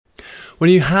When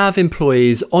you have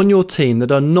employees on your team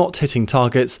that are not hitting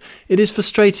targets, it is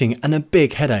frustrating and a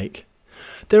big headache.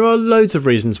 There are loads of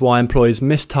reasons why employees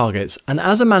miss targets, and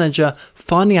as a manager,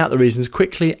 finding out the reasons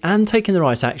quickly and taking the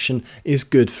right action is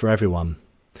good for everyone.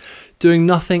 Doing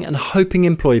nothing and hoping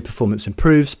employee performance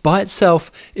improves by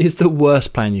itself is the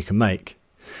worst plan you can make.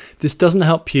 This doesn't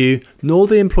help you nor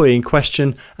the employee in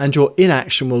question, and your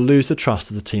inaction will lose the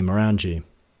trust of the team around you.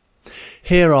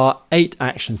 Here are 8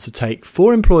 actions to take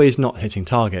for employees not hitting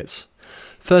targets.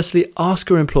 Firstly, ask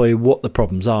your employee what the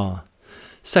problems are.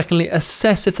 Secondly,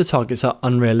 assess if the targets are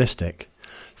unrealistic.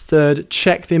 Third,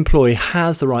 check the employee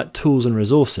has the right tools and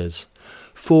resources.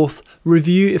 Fourth,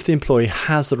 review if the employee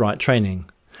has the right training.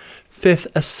 Fifth,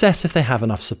 assess if they have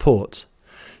enough support.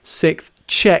 Sixth,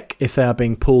 check if they are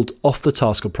being pulled off the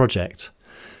task or project.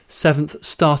 Seventh,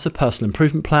 start a personal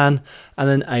improvement plan. And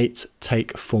then 8,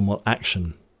 take formal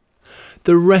action.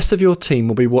 The rest of your team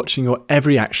will be watching your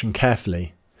every action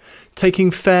carefully. Taking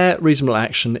fair, reasonable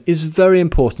action is very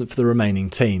important for the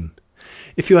remaining team.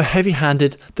 If you are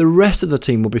heavy-handed, the rest of the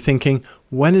team will be thinking,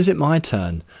 when is it my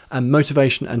turn? And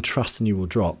motivation and trust in you will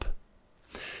drop.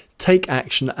 Take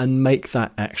action and make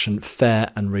that action fair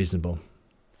and reasonable.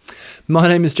 My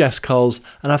name is Jess Coles,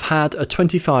 and I've had a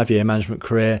 25-year management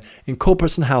career in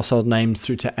corporates and household names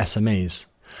through to SMEs.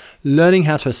 Learning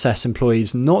how to assess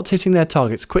employees not hitting their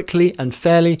targets quickly and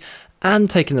fairly and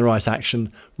taking the right action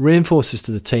reinforces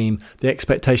to the team the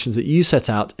expectations that you set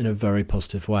out in a very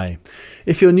positive way.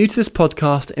 If you're new to this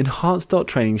podcast,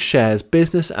 Enhanced.Training shares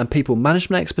business and people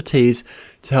management expertise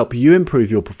to help you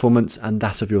improve your performance and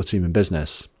that of your team and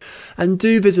business. And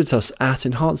do visit us at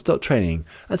Enhanced.Training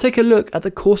and take a look at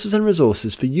the courses and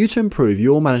resources for you to improve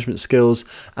your management skills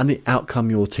and the outcome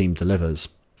your team delivers.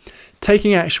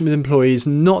 Taking action with employees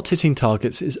not hitting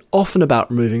targets is often about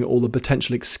removing all the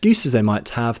potential excuses they might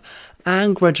have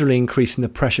and gradually increasing the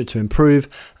pressure to improve,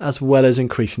 as well as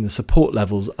increasing the support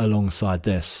levels alongside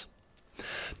this.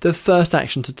 The first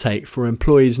action to take for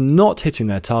employees not hitting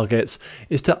their targets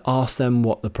is to ask them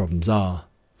what the problems are.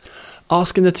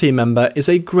 Asking the team member is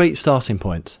a great starting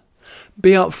point.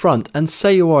 Be upfront and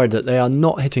say you're worried that they are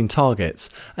not hitting targets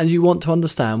and you want to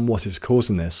understand what is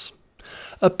causing this.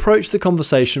 Approach the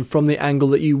conversation from the angle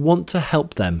that you want to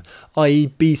help them, i.e.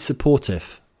 be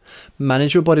supportive.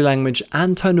 Manage your body language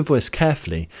and tone of voice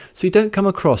carefully so you don't come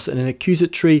across in an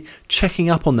accusatory, checking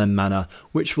up on them manner,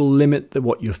 which will limit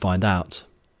what you'll find out.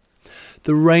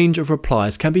 The range of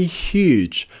replies can be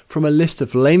huge, from a list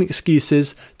of lame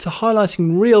excuses to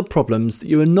highlighting real problems that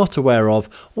you are not aware of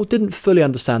or didn't fully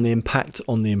understand the impact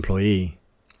on the employee.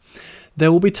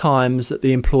 There will be times that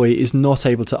the employee is not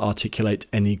able to articulate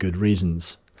any good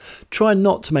reasons. Try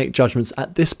not to make judgments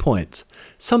at this point.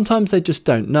 Sometimes they just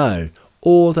don't know,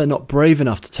 or they're not brave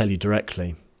enough to tell you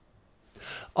directly.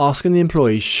 Asking the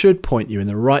employee should point you in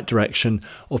the right direction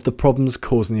of the problems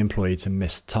causing the employee to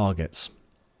miss targets.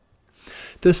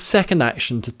 The second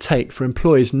action to take for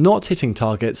employees not hitting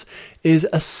targets is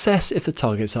assess if the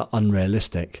targets are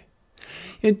unrealistic.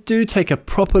 Do take a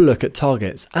proper look at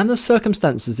targets and the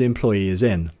circumstances the employee is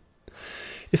in.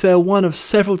 If they are one of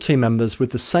several team members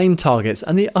with the same targets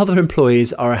and the other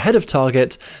employees are ahead of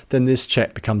target, then this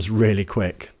check becomes really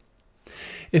quick.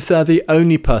 If they're the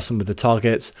only person with the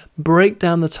targets, break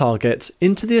down the target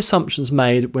into the assumptions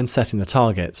made when setting the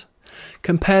target.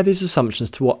 Compare these assumptions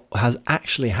to what has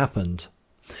actually happened.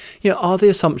 Are the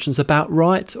assumptions about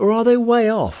right or are they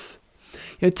way off?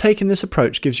 Taking this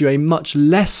approach gives you a much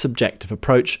less subjective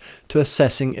approach to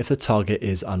assessing if the target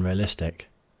is unrealistic.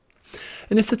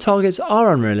 And if the targets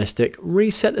are unrealistic,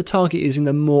 reset the target using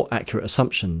the more accurate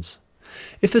assumptions.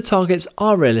 If the targets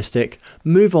are realistic,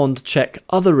 move on to check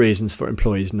other reasons for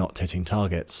employees not hitting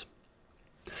targets.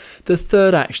 The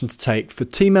third action to take for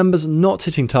team members not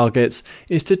hitting targets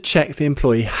is to check the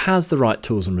employee has the right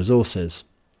tools and resources.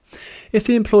 If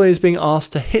the employee is being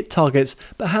asked to hit targets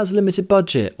but has limited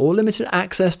budget or limited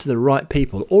access to the right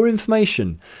people or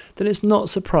information, then it's not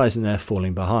surprising they're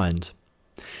falling behind.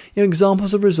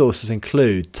 Examples of resources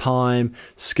include time,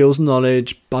 skills and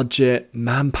knowledge, budget,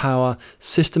 manpower,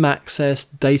 system access,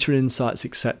 data and insights,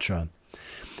 etc.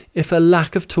 If a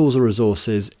lack of tools or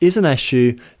resources is an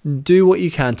issue, do what you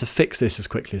can to fix this as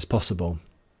quickly as possible.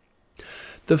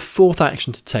 The fourth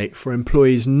action to take for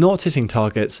employees not hitting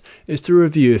targets is to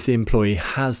review if the employee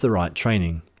has the right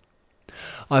training.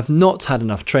 "I've not had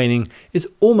enough training" is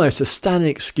almost a standard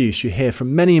excuse you hear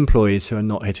from many employees who are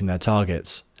not hitting their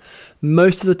targets.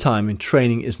 Most of the time,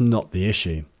 training is not the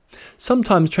issue.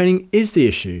 Sometimes training is the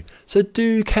issue, so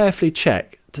do carefully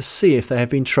check to see if they have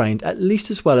been trained at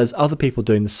least as well as other people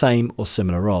doing the same or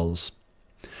similar roles.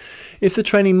 If the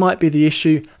training might be the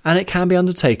issue and it can be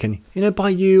undertaken, by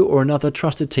you or another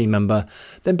trusted team member,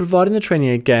 then providing the training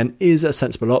again is a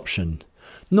sensible option.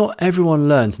 Not everyone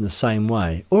learns in the same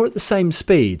way or at the same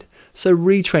speed, so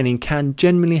retraining can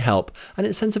genuinely help and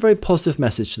it sends a very positive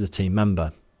message to the team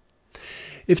member.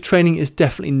 If training is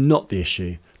definitely not the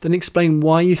issue, then explain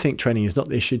why you think training is not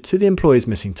the issue to the employees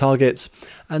missing targets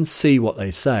and see what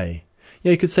they say.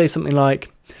 You could say something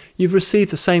like, "You've received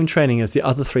the same training as the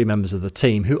other 3 members of the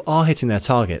team who are hitting their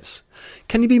targets.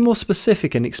 Can you be more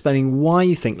specific in explaining why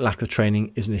you think lack of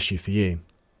training is an issue for you?"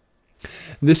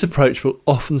 This approach will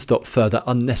often stop further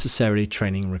unnecessary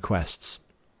training requests.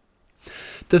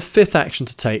 The 5th action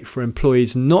to take for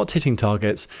employees not hitting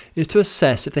targets is to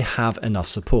assess if they have enough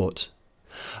support.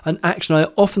 An action I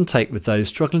often take with those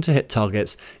struggling to hit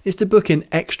targets is to book in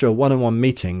extra one-on-one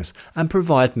meetings and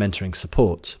provide mentoring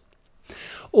support.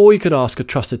 Or you could ask a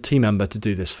trusted team member to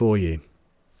do this for you.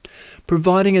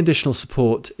 Providing additional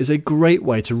support is a great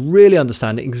way to really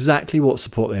understand exactly what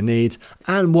support they need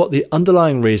and what the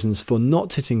underlying reasons for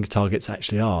not hitting targets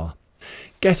actually are.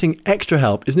 Getting extra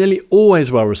help is nearly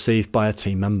always well received by a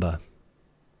team member.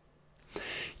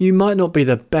 You might not be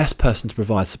the best person to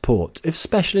provide support if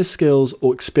specialist skills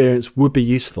or experience would be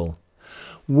useful.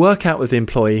 Work out with the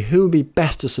employee who would be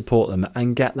best to support them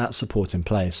and get that support in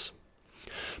place.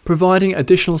 Providing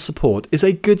additional support is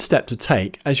a good step to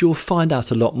take as you'll find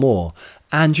out a lot more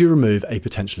and you remove a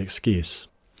potential excuse.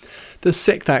 The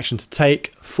 6th action to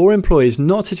take for employees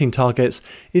not hitting targets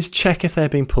is check if they're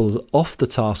being pulled off the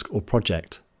task or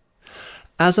project.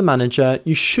 As a manager,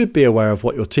 you should be aware of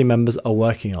what your team members are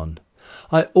working on.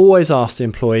 I always ask the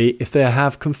employee if they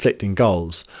have conflicting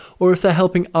goals, or if they're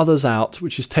helping others out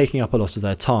which is taking up a lot of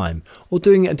their time, or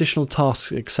doing additional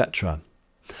tasks, etc.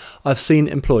 I've seen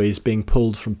employees being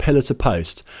pulled from pillar to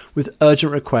post with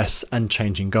urgent requests and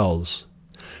changing goals.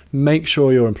 Make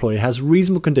sure your employee has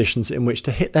reasonable conditions in which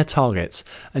to hit their targets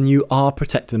and you are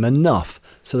protecting them enough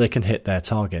so they can hit their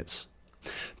targets.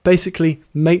 Basically,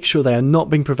 make sure they are not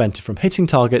being prevented from hitting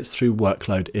targets through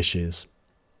workload issues.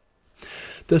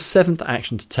 The 7th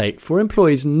action to take for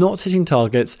employees not hitting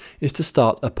targets is to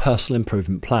start a personal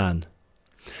improvement plan.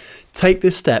 Take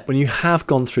this step when you have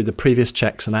gone through the previous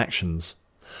checks and actions.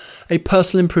 A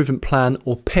personal improvement plan,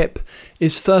 or PIP,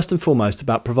 is first and foremost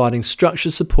about providing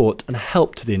structured support and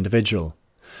help to the individual.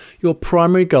 Your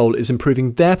primary goal is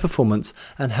improving their performance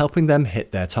and helping them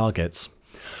hit their targets.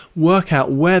 Work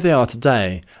out where they are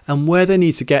today and where they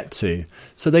need to get to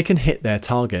so they can hit their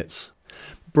targets.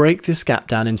 Break this gap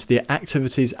down into the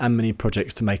activities and mini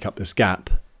projects to make up this gap.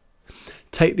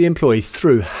 Take the employee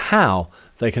through how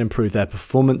they can improve their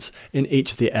performance in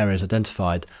each of the areas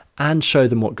identified and show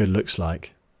them what good looks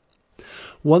like.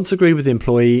 Once agreed with the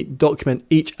employee, document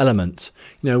each element,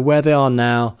 where they are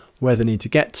now, where they need to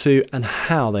get to, and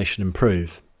how they should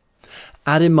improve.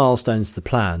 Add in milestones to the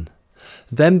plan.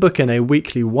 Then book in a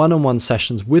weekly one-on-one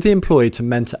sessions with the employee to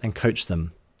mentor and coach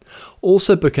them.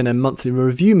 Also book in a monthly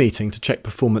review meeting to check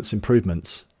performance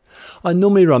improvements. I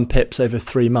normally run PIPs over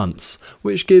 3 months,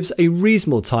 which gives a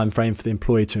reasonable time frame for the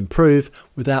employee to improve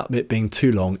without it being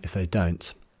too long if they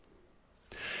don't.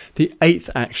 The 8th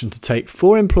action to take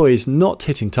for employees not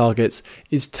hitting targets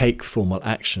is take formal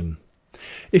action.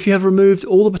 If you have removed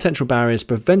all the potential barriers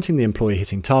preventing the employee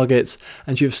hitting targets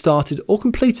and you have started or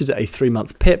completed a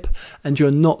 3-month PIP and you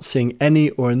are not seeing any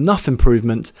or enough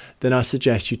improvement, then I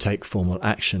suggest you take formal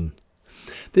action.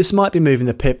 This might be moving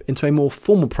the PIP into a more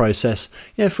formal process,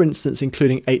 for instance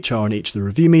including HR in each of the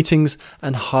review meetings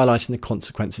and highlighting the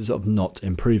consequences of not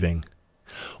improving.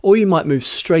 Or you might move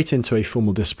straight into a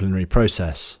formal disciplinary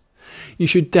process. You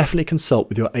should definitely consult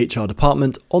with your HR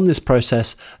department on this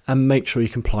process and make sure you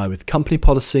comply with company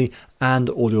policy and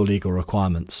all your legal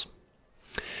requirements.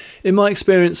 In my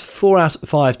experience, 4 out of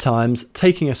 5 times,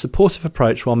 taking a supportive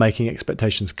approach while making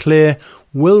expectations clear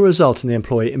will result in the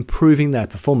employee improving their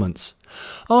performance.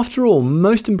 After all,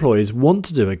 most employees want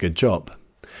to do a good job.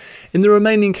 In the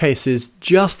remaining cases,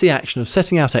 just the action of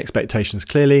setting out expectations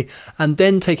clearly and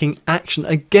then taking action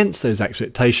against those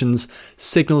expectations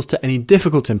signals to any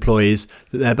difficult employees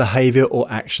that their behaviour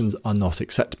or actions are not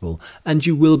acceptable, and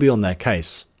you will be on their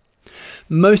case.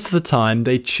 Most of the time,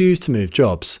 they choose to move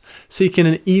jobs, seeking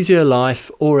an easier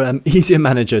life or an easier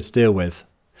manager to deal with.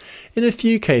 In a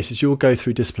few cases, you will go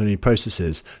through disciplinary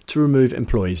processes to remove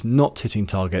employees not hitting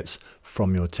targets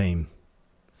from your team.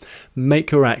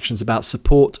 Make your actions about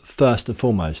support first and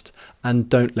foremost, and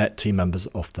don't let team members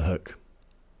off the hook.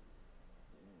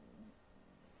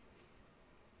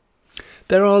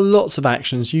 There are lots of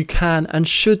actions you can and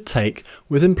should take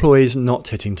with employees not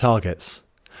hitting targets.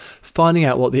 Finding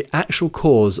out what the actual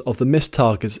cause of the missed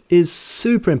targets is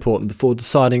super important before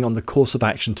deciding on the course of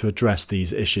action to address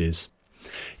these issues.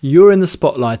 You're in the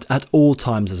spotlight at all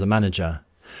times as a manager.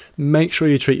 Make sure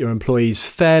you treat your employees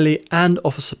fairly and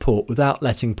offer support without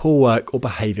letting poor work or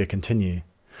behaviour continue.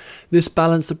 This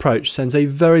balanced approach sends a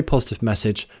very positive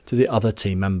message to the other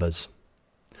team members.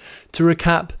 To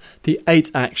recap, the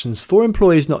 8 actions for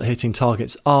employees not hitting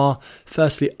targets are: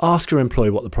 firstly, ask your employee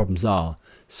what the problems are.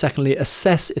 Secondly,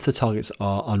 assess if the targets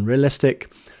are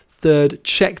unrealistic. Third,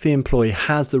 check the employee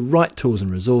has the right tools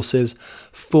and resources.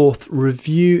 Fourth,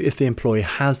 review if the employee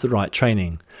has the right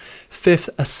training. Fifth,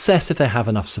 assess if they have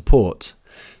enough support.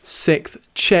 Sixth,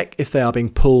 check if they are being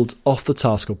pulled off the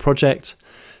task or project.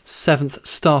 Seventh,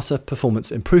 start a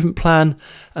performance improvement plan.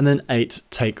 And then 8,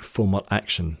 take formal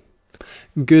action.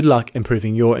 Good luck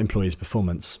improving your employees'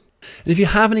 performance. And if you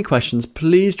have any questions,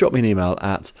 please drop me an email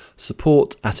at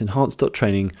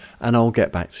support@enhance.training and I'll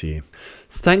get back to you.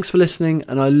 Thanks for listening,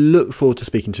 and I look forward to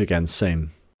speaking to you again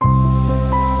soon.